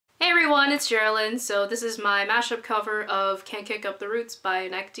everyone, it's Jeralynn. So this is my mashup cover of Can't Kick Up the Roots by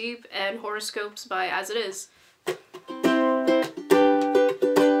Neck Deep and Horoscopes by As It Is. The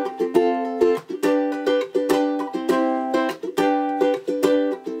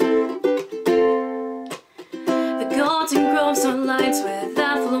golden groves are lined with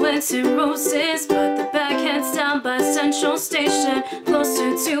affluence and roses, but the back heads down by Central Station,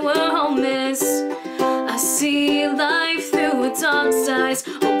 closer to where home is. I see life through a dog's eyes,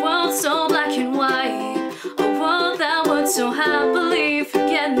 a world so black and white, a world that would so happily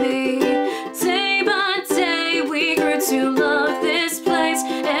forget me. Day by day we grew to love this place,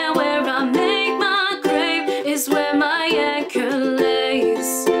 and where I make my grave is where my anchor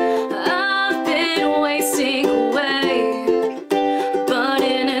lays. I've been wasting away, but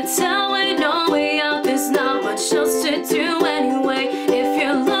in a town with no way out, there's not much else to do anyway. If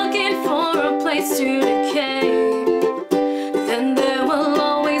you're looking for a place to decay, then there will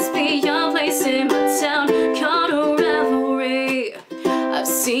always be a place in my town called a revelry. I've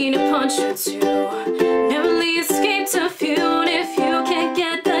seen a punch or two, nearly escaped a few, and if you can't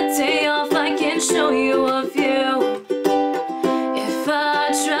get that day off, I can show you a view. If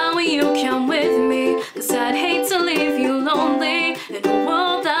I drown, will you come with me? 'Cause I'd hate to leave you lonely in a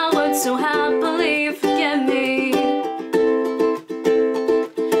world that would so happily forget me.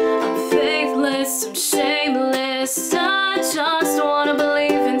 I'm faithless, I'm shameless, I just wanna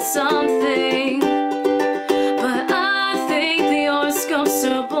believe in something, but I think the horoscopes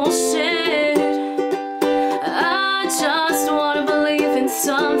are bullshit. I just wanna believe in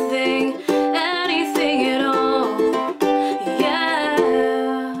something, anything at all,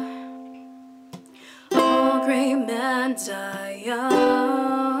 yeah. All great men die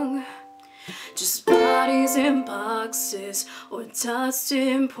young, just bodies in boxes or dust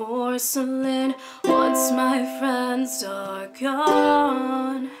in porcelain. Once my friends are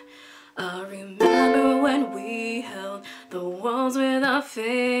gone, I remember when we held the world with our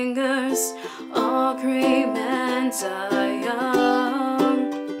fingers. All great men die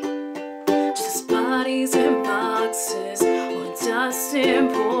young, just bodies in boxes or dust in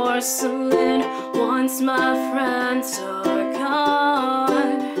porcelain. Once my friends are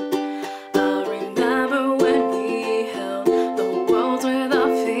gone, I remember when we held the world with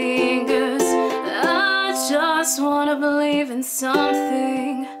our fingers. I just wanna believe in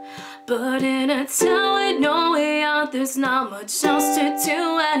something, but in a town with no way out, there's not much else to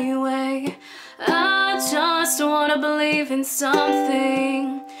do anyway. I just wanna believe in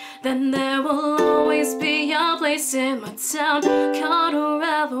something, then there will always be a place in my town called a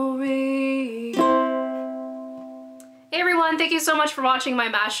revelry. Hey everyone, thank you so much for watching my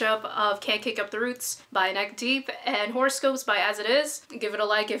mashup of Can't Kick Up the Roots by Neck Deep and Horoscopes by As It Is. Give it a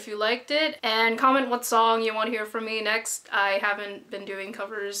like if you liked it, and comment what song you want to hear from me next. I haven't been doing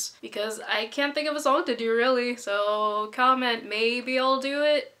covers because I can't think of a song to do really, so comment, maybe I'll do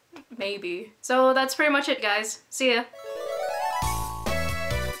it, maybe. So that's pretty much it guys, see ya!